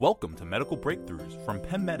Welcome to Medical Breakthroughs from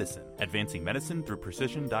Penn Medicine, advancing medicine through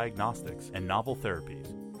precision diagnostics and novel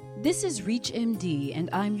therapies. This is ReachMD, and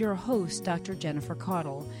I'm your host, Dr. Jennifer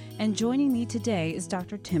Caudle. And joining me today is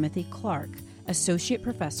Dr. Timothy Clark, Associate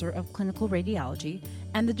Professor of Clinical Radiology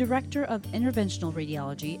and the Director of Interventional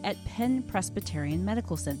Radiology at Penn Presbyterian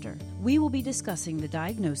Medical Center. We will be discussing the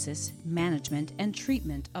diagnosis, management, and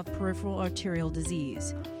treatment of peripheral arterial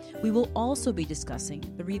disease. We will also be discussing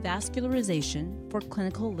the revascularization for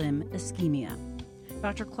clinical limb ischemia.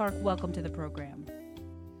 Dr. Clark, welcome to the program.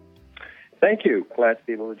 Thank you. Glad to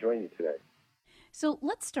be able to join you today. So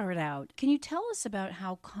let's start out. Can you tell us about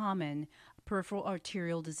how common peripheral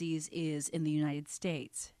arterial disease is in the United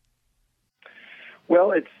States?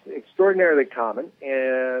 Well, it's extraordinarily common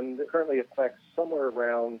and currently affects somewhere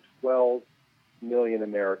around 12 million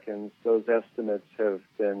Americans. Those estimates have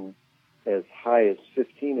been as high as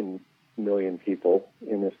 15 million people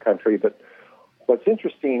in this country. But what's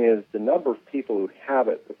interesting is the number of people who have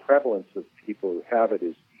it, the prevalence of people who have it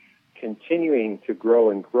is continuing to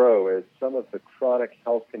grow and grow as some of the chronic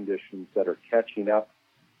health conditions that are catching up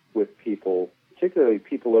with people, particularly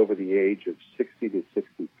people over the age of 60 to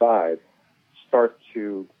 65, start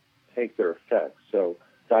to take their effect. So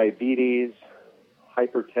diabetes,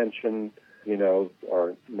 hypertension,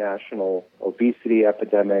 our national obesity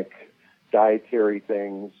epidemic, dietary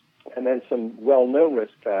things, and then some well-known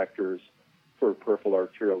risk factors for peripheral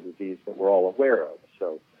arterial disease that we're all aware of.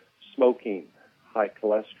 So smoking, high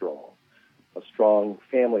cholesterol, a strong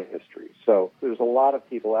family history. So there's a lot of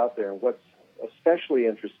people out there. And what's especially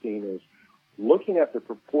interesting is looking at the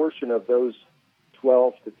proportion of those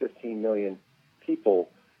 12 to 15 million people,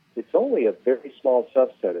 it's only a very small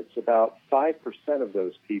subset. It's about 5% of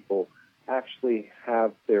those people actually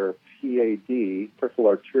have their PAD, peripheral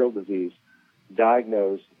arterial disease,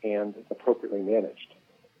 diagnosed and appropriately managed.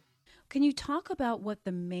 Can you talk about what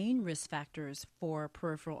the main risk factors for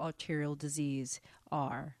peripheral arterial disease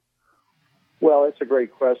are? Well, it's a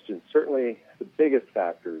great question. Certainly the biggest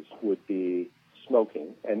factors would be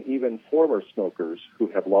smoking, and even former smokers who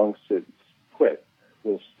have long since quit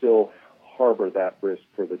will still harbor that risk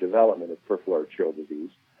for the development of peripheral arterial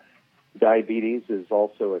disease. Diabetes is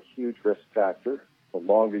also a huge risk factor. The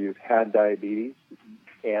longer you've had diabetes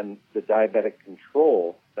and the diabetic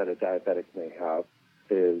control that a diabetic may have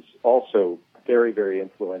is also very, very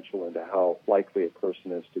influential into how likely a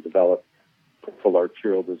person is to develop peripheral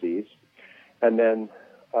arterial disease. And then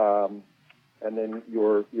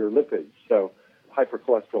your lipids. So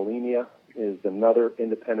hypercholesterolemia is another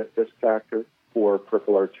independent risk factor for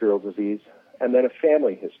peripheral arterial disease. And then a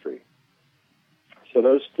family history. So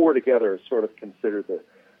those four together are sort of considered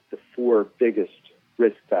the four biggest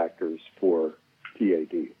risk factors for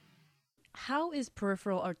PAD. How is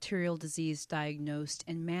peripheral arterial disease diagnosed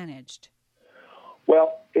and managed?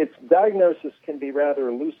 Well, its diagnosis can be rather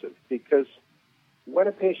elusive because when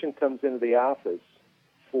a patient comes into the office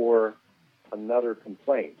for another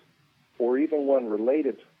complaint or even one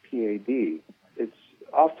related to PAD, it's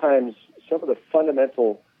oftentimes some of the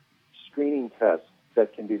fundamental screening tests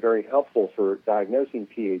that can be very helpful for diagnosing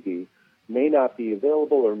PAD may not be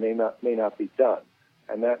available or may not be done.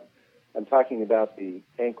 And that I'm talking about the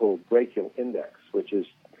ankle brachial index, which is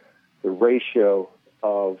the ratio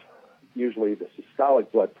of usually the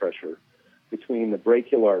systolic blood pressure between the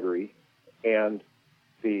brachial artery and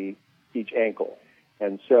each ankle.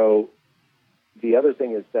 And so the other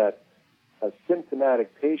thing is that a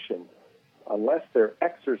symptomatic patient, unless they're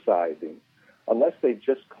exercising, unless they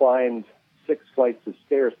just climbed 6 flights of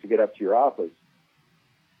stairs to get up to your office,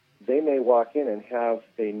 they may walk in and have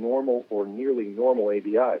a normal or nearly normal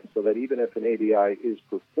ABI, so that even if an ABI is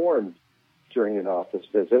performed during an office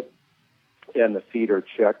visit and the feet are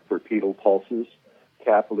checked for pedal pulses,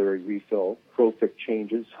 capillary refill, trophic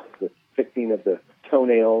changes, the thickening of the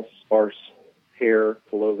toenails, sparse hair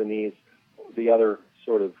below the knees, the other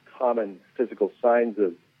sort of common physical signs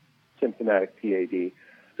of symptomatic PAD,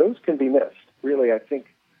 those can be missed. Really, I think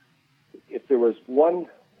if there was one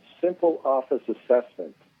simple office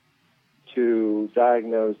assessment to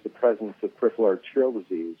diagnose the presence of peripheral arterial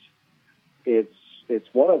disease, it's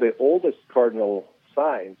one of the oldest cardinal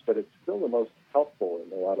signs, but it's still the most helpful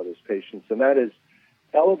in a lot of those patients, and that is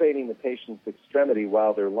elevating the patient's extremity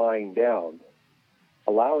while they're lying down,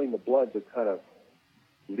 allowing the blood to kind of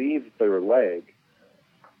leave their leg,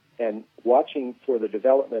 and watching for the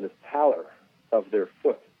development of pallor of their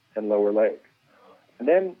foot and lower leg. And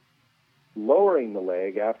then lowering the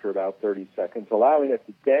leg after about 30 seconds, allowing it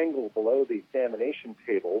to dangle below the examination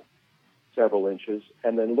table several inches,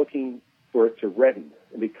 and then looking for it to redden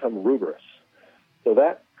and become rubrous. So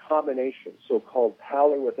that combination, so-called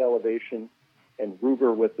pallor with elevation and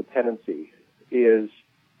Ruber with dependency is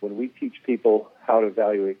when we teach people how to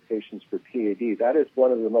evaluate patients for PAD, that is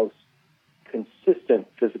one of the most consistent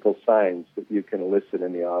physical signs that you can elicit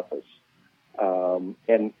in the office.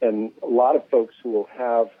 And a lot of folks who will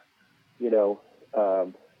have,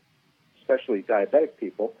 especially diabetic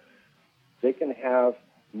people, they can have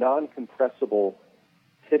non-compressible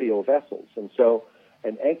tibial vessels. And so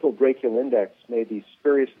an ankle brachial index may be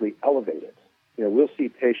spuriously elevated. We'll see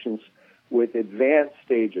patients with advanced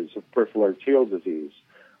stages of peripheral arterial disease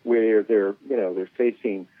where they're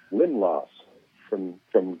facing limb loss from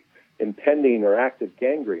impending or active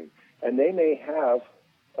gangrene, and they may have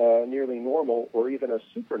nearly normal or even a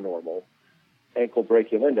supernormal ankle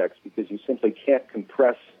brachial index because you simply can't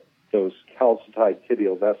compress those calcified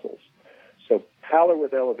tibial vessels. So pallor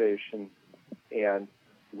with elevation and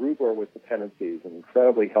rubor with dependency is an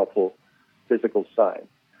incredibly helpful physical sign.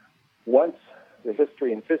 Once the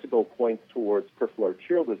history and physical points towards peripheral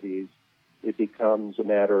arterial disease, it becomes a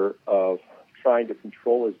matter of trying to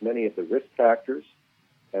control as many of the risk factors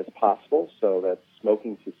as possible. So that's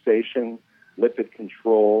smoking cessation, lipid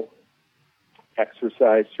control,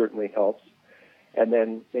 exercise certainly helps, and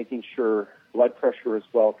then making sure blood pressure is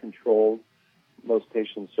well controlled. Most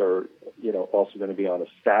patients are, also going to be on a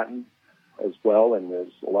statin as well, and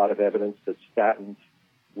there's a lot of evidence that statins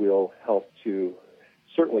will help to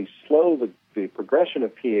certainly slow the progression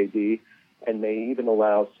of PAD and may even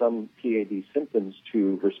allow some PAD symptoms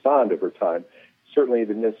to respond over time. Certainly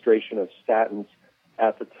the administration of statins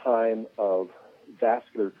at the time of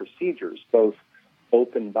vascular procedures, both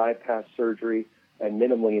open bypass surgery and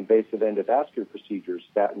minimally invasive endovascular procedures,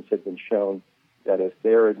 statins have been shown that if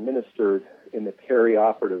they're administered in the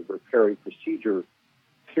perioperative or peri-procedure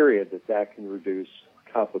period, that can reduce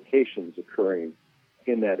complications occurring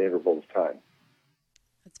in that interval of time.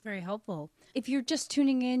 That's very helpful. If you're just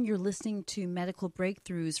tuning in, you're listening to Medical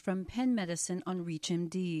Breakthroughs from Penn Medicine on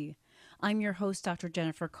ReachMD. I'm your host, Dr.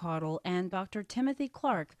 Jennifer Caudle, and Dr. Timothy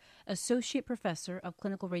Clark, Associate Professor of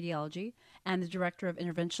Clinical Radiology and the Director of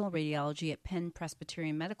Interventional Radiology at Penn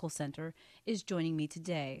Presbyterian Medical Center, is joining me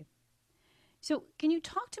today. So can you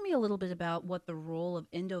talk to me a little bit about what the role of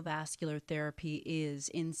endovascular therapy is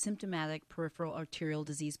in symptomatic peripheral arterial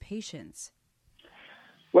disease patients?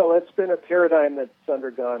 Well, it's been a paradigm that's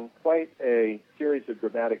undergone quite a series of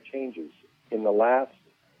dramatic changes. In the last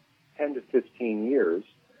 10 to 15 years,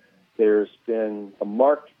 there's been a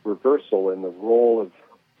marked reversal in the role of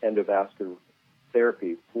endovascular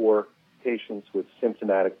therapy for patients with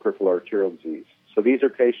symptomatic peripheral arterial disease. So these are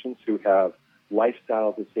patients who have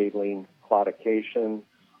lifestyle disabling claudication,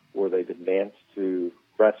 or they've advanced to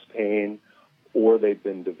breast pain, or they've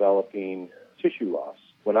been developing tissue loss.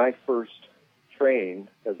 When I first trained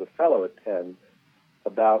as a fellow at Penn,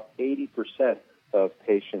 about 80% of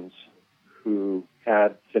patients who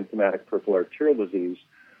had symptomatic peripheral arterial disease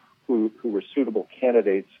who were suitable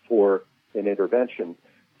candidates for an intervention,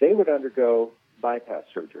 they would undergo bypass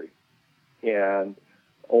surgery. And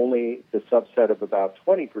only the subset of about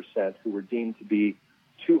 20% who were deemed to be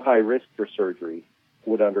too high risk for surgery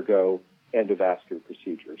would undergo endovascular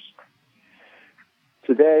procedures.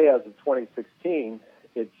 Today, as of 2016,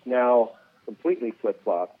 it's now completely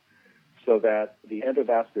flip-flopped so that the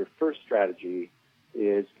endovascular first strategy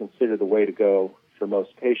is considered the way to go for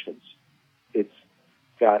most patients. It's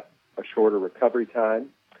got a shorter recovery time.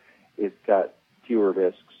 It's got fewer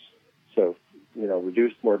risks. So,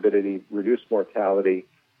 reduced morbidity, reduced mortality,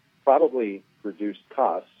 probably reduced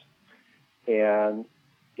costs. And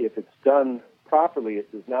if it's done properly,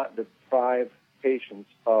 it does not deprive patients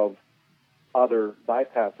of other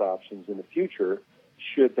bypass options in the future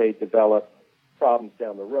should they develop problems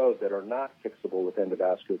down the road that are not fixable with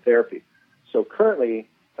endovascular therapy. So currently,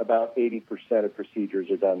 about 80% of procedures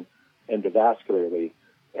are done endovascularly,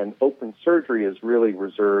 and open surgery is really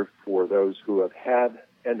reserved for those who have had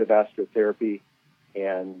endovascular therapy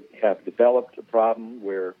and have developed a problem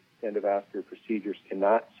where endovascular procedures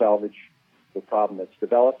cannot salvage the problem that's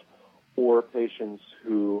developed, or patients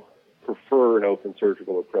who prefer an open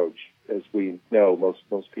surgical approach. As we know,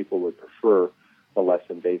 most people would prefer a less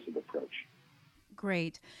invasive approach.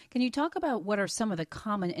 Great. Can you talk about what are some of the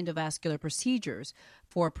common endovascular procedures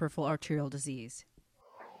for peripheral arterial disease?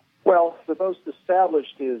 Well, the most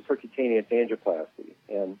established is percutaneous angioplasty,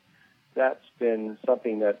 and that's been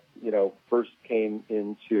something that, first came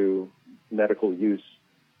into medical use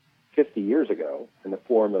 50 years ago in the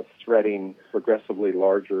form of threading progressively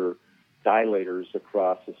larger dilators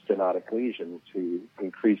across a stenotic lesion to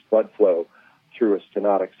increase blood flow through a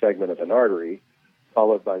stenotic segment of an artery,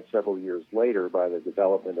 followed by several years later by the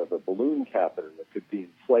development of a balloon catheter that could be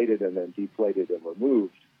inflated and then deflated and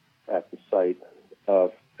removed at the site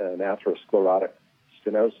of an atherosclerotic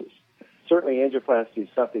stenosis. Certainly, angioplasty is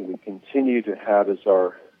something we continue to have as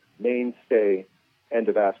our mainstay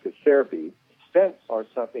endovascular therapy. Stents are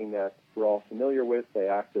something that we're all familiar with. They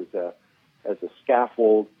act as a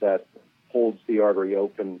scaffold that holds the artery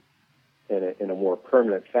open in a more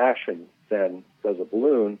permanent fashion than does a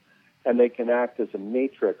balloon, and they can act as a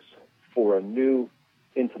matrix for a new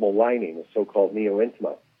intimal lining, a so-called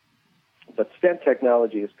neointima. But stent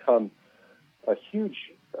technology has come a huge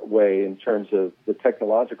way in terms of the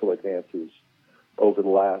technological advances over the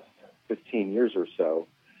last 15 years or so,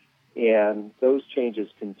 and those changes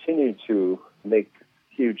continue to make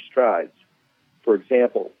huge strides. For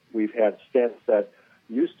example, we've had stents that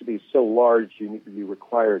used to be so large you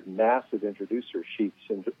required massive introducer sheets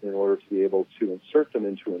in order to be able to insert them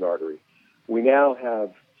into an artery. We now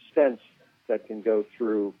have stents that can go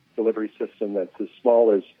through delivery system that's as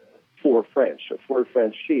small as 4 French. A 4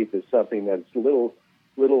 French sheath is something that's little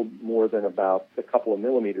more than about a couple of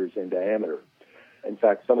millimeters in diameter. In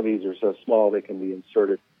fact, some of these are so small they can be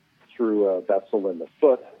inserted through a vessel in the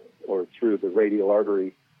foot or through the radial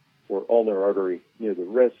artery or ulnar artery near the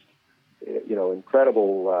wrist.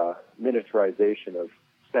 Incredible miniaturization of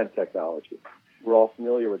stent technology. We're all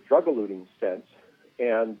familiar with drug-eluting stents,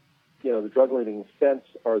 and the drug-eluting stents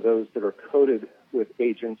are those that are coated with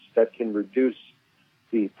agents that can reduce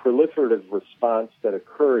the proliferative response that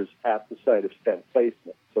occurs at the site of stent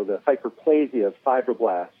placement. So the hyperplasia of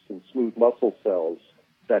fibroblasts and smooth muscle cells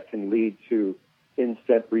that can lead to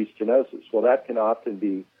in-stent restenosis. Well, that can often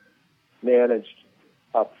be managed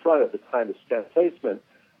up front at the time of stent placement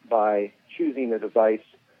by choosing a device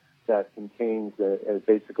that contains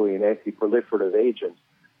basically an anti-proliferative agent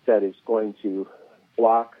that is going to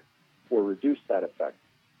block or reduce that effect.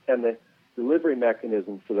 And the delivery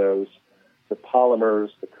mechanism for those, the polymers,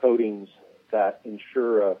 the coatings that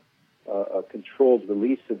ensure a controlled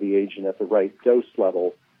release of the agent at the right dose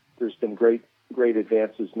level, there's been great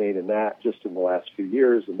advances made in that just in the last few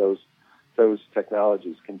years, and those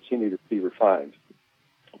technologies continue to be refined.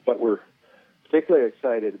 But we're particularly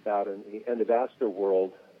excited about in the endovascular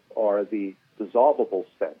world are the dissolvable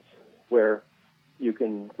stents, where you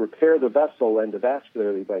can repair the vessel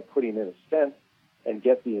endovascularly by putting in a stent and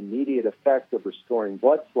get the immediate effect of restoring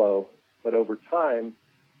blood flow, but over time,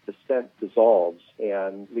 the stent dissolves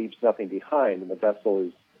and leaves nothing behind, and the vessel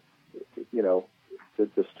is,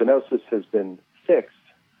 the stenosis has been fixed,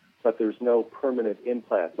 but there's no permanent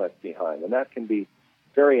implant left behind, and that can be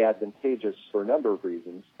very advantageous for a number of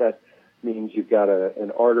reasons. That means you've got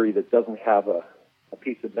an artery that doesn't have a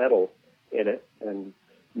piece of metal in it, and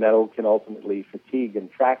metal can ultimately fatigue and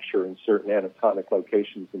fracture in certain anatomic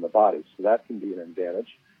locations in the body, so that can be an advantage.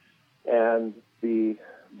 And the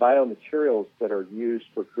biomaterials that are used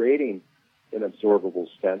for creating an absorbable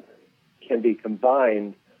stent can be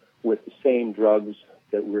combined with the same drugs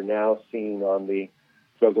that we're now seeing on the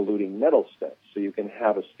drug-eluting metal stents. So you can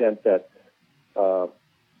have a stent that,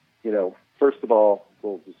 first of all,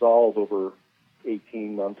 will dissolve over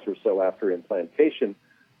 18 months or so after implantation,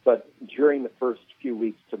 but during the first few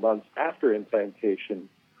weeks to months after implantation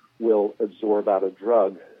will absorb out a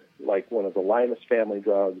drug like one of the Limus family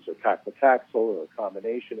drugs or paclitaxel or a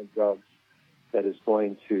combination of drugs that is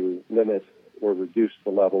going to limit or reduce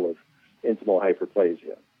the level of intimal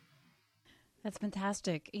hyperplasia. That's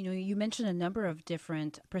fantastic. You mentioned a number of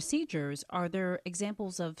different procedures. Are there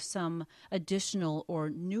examples of some additional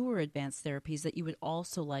or newer advanced therapies that you would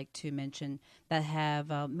also like to mention that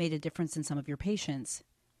have made a difference in some of your patients?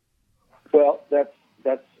 Well, that's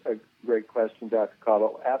a great question, Dr.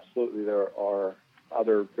 Cottle. Absolutely, there are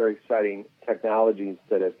other very exciting technologies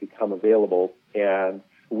that have become available, and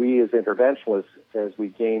we as interventionists, as we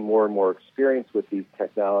gain more and more experience with these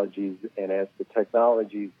technologies and as the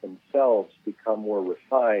technologies themselves become more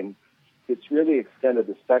refined, it's really extended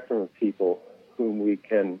the spectrum of people whom we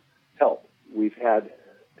can help. We've had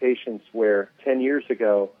patients where 10 years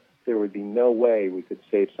ago there would be no way we could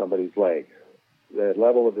save somebody's leg. The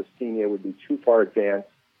level of ischemia would be too far advanced.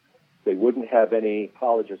 They wouldn't have any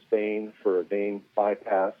autologous vein for a vein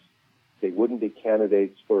bypass. They wouldn't be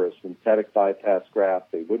candidates for a synthetic bypass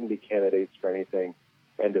graft. They wouldn't be candidates for anything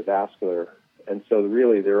endovascular. And so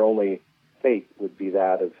really their only fate would be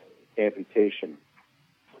that of amputation.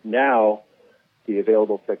 Now, the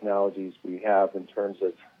available technologies we have in terms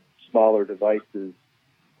of smaller devices,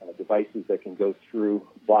 devices that can go through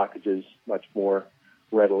blockages much more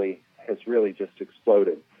readily, has really just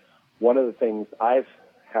exploded. One of the things I've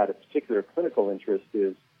had a particular clinical interest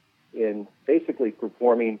is in basically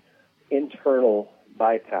performing internal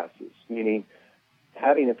bypasses, meaning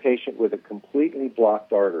having a patient with a completely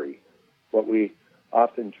blocked artery, what we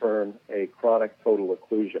often term a chronic total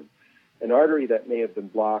occlusion, an artery that may have been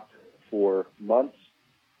blocked for months,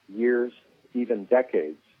 years, even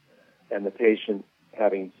decades, and the patient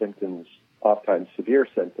having symptoms, oftentimes severe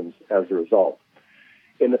symptoms, as a result.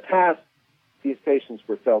 In the past, these patients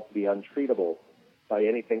were felt to be untreatable by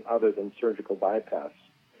anything other than surgical bypass.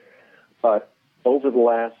 But over the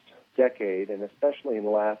last decade, and especially in the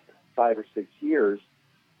last 5 or 6 years,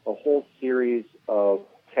 a whole series of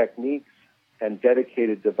techniques and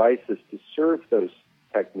dedicated devices to serve those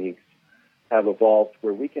techniques have evolved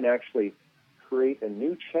where we can actually create a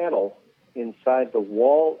new channel inside the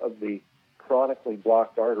wall of the chronically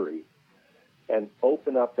blocked artery and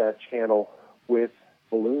open up that channel with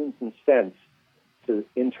balloons and stents to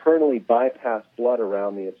internally bypass blood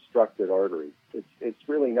around the obstructed artery. It's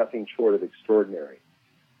really nothing short of extraordinary.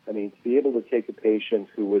 I mean, to be able to take a patient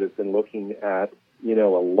who would have been looking at,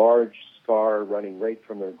 a large scar running right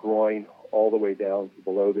from their groin all the way down to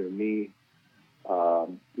below their knee,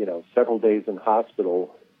 several days in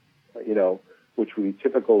hospital, which would be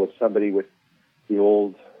typical of somebody with the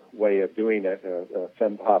old way of doing it, a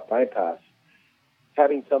fem-pop bypass.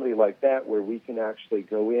 Having somebody like that where we can actually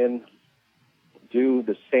go in, do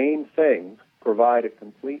the same thing, provide a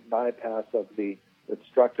complete bypass of the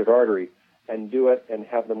obstructed artery, and do it and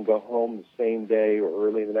have them go home the same day or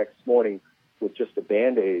early the next morning with just a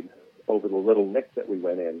Band-Aid over the little nick that we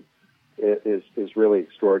went in is really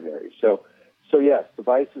extraordinary. So yes,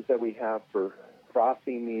 devices that we have for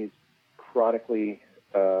crossing these chronically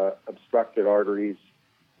obstructed arteries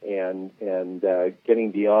and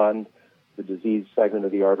getting beyond the disease segment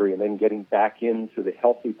of the artery and then getting back into the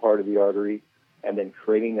healthy part of the artery and then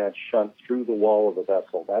creating that shunt through the wall of the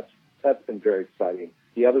vessel. That's been very exciting.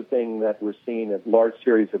 The other thing that we're seeing a large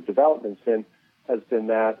series of developments in has been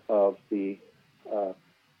that of the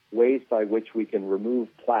ways by which we can remove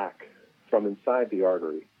plaque from inside the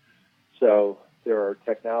artery. So there are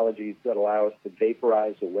technologies that allow us to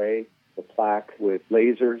vaporize away the plaque with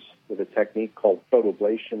lasers, with a technique called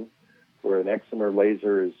photoablation, where an excimer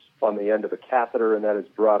laser is on the end of a catheter, and that is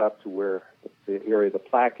brought up to where the area of the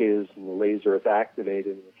plaque is, and the laser is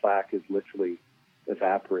activated, and the plaque is literally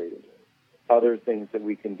evaporated. Other things that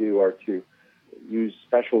we can do are to use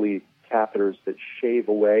specialty catheters that shave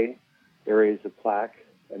away areas of plaque,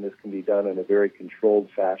 and this can be done in a very controlled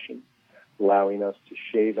fashion, allowing us to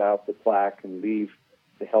shave out the plaque and leave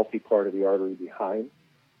the healthy part of the artery behind.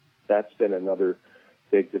 That's been another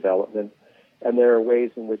big development. And there are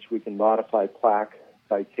ways in which we can modify plaque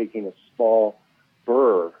by taking a small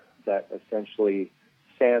burr that essentially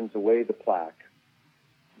sands away the plaque,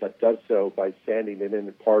 but does so by sanding it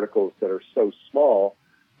into particles that are so small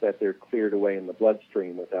that they're cleared away in the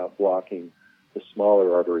bloodstream without blocking the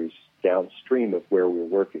smaller arteries downstream of where we're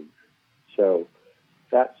working. So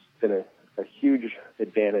that's been a huge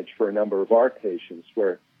advantage for a number of our patients,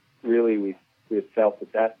 where really we've felt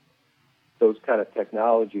that those kind of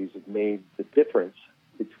technologies have made the difference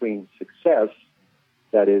between success,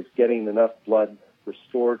 that is getting enough blood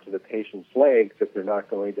restored to the patient's leg that they're not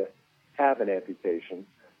going to have an amputation,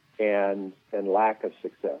 and lack of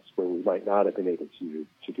success, where we might not have been able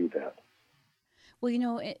to do that.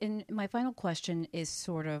 Well, and my final question is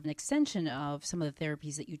sort of an extension of some of the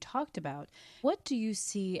therapies that you talked about. What do you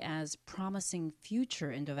see as promising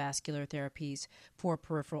future endovascular therapies for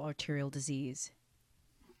peripheral arterial disease?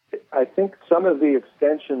 I think some of the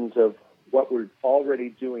extensions of what we're already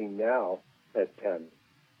doing now at Penn,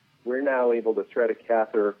 we're now able to thread a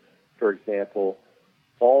catheter, for example,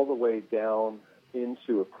 all the way down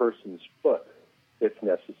into a person's foot, if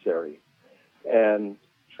necessary, and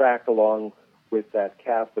track along with that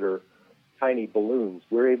catheter tiny balloons.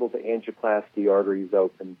 We're able to angioplasty arteries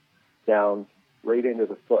open down right into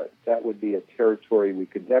the foot. That would be a territory we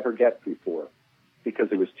could never get before because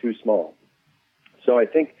it was too small. So I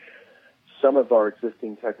think some of our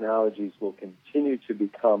existing technologies will continue to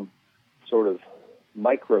become sort of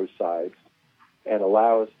micro-sized and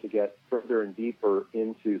allow us to get further and deeper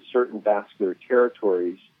into certain vascular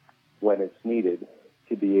territories when it's needed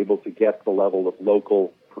to be able to get the level of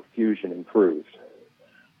local perfusion improved.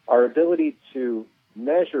 Our ability to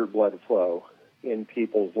measure blood flow in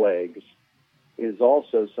people's legs is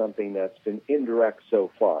also something that's been indirect so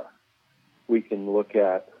far. We can look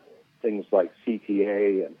at things like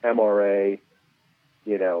CTA and MRA,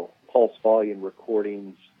 pulse volume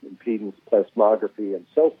recordings, impedance plethysmography, and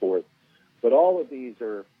so forth. But all of these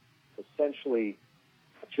are essentially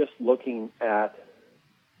just looking at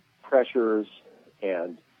pressures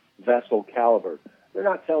and vessel caliber. They're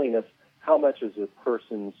not telling us how much is a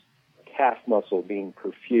person's calf muscle being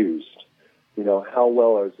perfused, how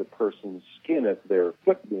well is a person's skin of their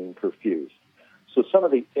foot being perfused. So some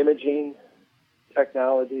of the imaging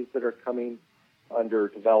technologies that are coming under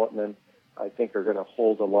development, I think, are going to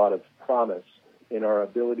hold a lot of promise in our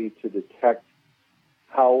ability to detect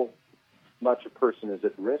how much a person is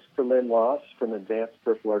at risk for limb loss from advanced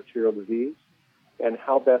peripheral arterial disease and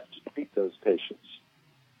how best to treat those patients.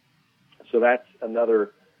 So that's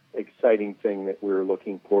another exciting thing that we're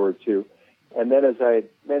looking forward to. And then, as I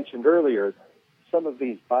mentioned earlier, some of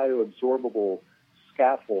these bioabsorbable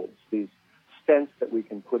scaffolds, these stents that we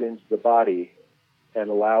can put into the body and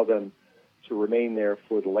allow them to remain there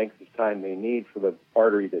for the length of time they need for the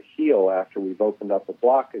artery to heal after we've opened up a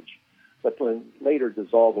blockage, but then later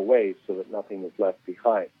dissolve away so that nothing is left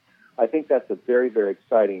behind. I think that's a very, very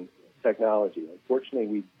exciting technology. Unfortunately,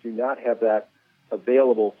 we do not have that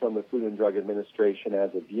available from the Food and Drug Administration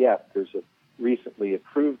as of yet. There's a recently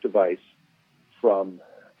approved device from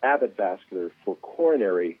Abbott Vascular for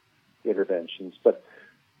coronary interventions, but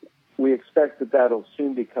we expect that that'll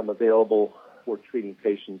soon become available for treating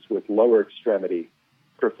patients with lower extremity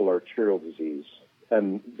peripheral arterial disease.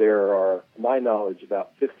 And there are, to my knowledge,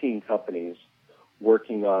 about 15 companies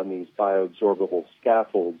working on these bioabsorbable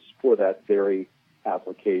scaffolds for that very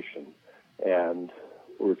application. And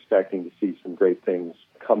we're expecting to see some great things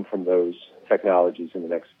come from those technologies in the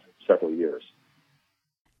next several years.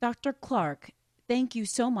 Dr. Clark, thank you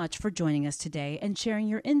so much for joining us today and sharing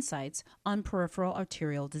your insights on peripheral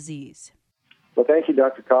arterial disease. Well, thank you,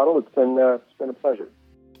 Dr. Cottle. It's been a pleasure.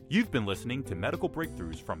 You've been listening to Medical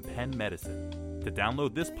Breakthroughs from Penn Medicine. To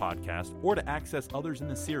download this podcast or to access others in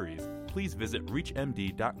the series, please visit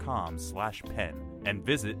reachmd.com/Penn and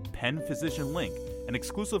visit Penn Physician Link, an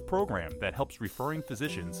exclusive program that helps referring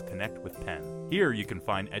physicians connect with Penn. Here you can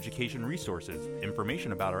find education resources,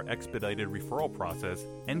 information about our expedited referral process,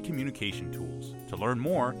 and communication tools. To learn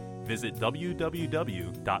more, visit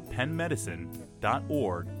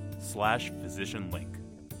www.pennmedicine.org/physicianlink.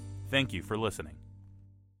 Thank you for listening.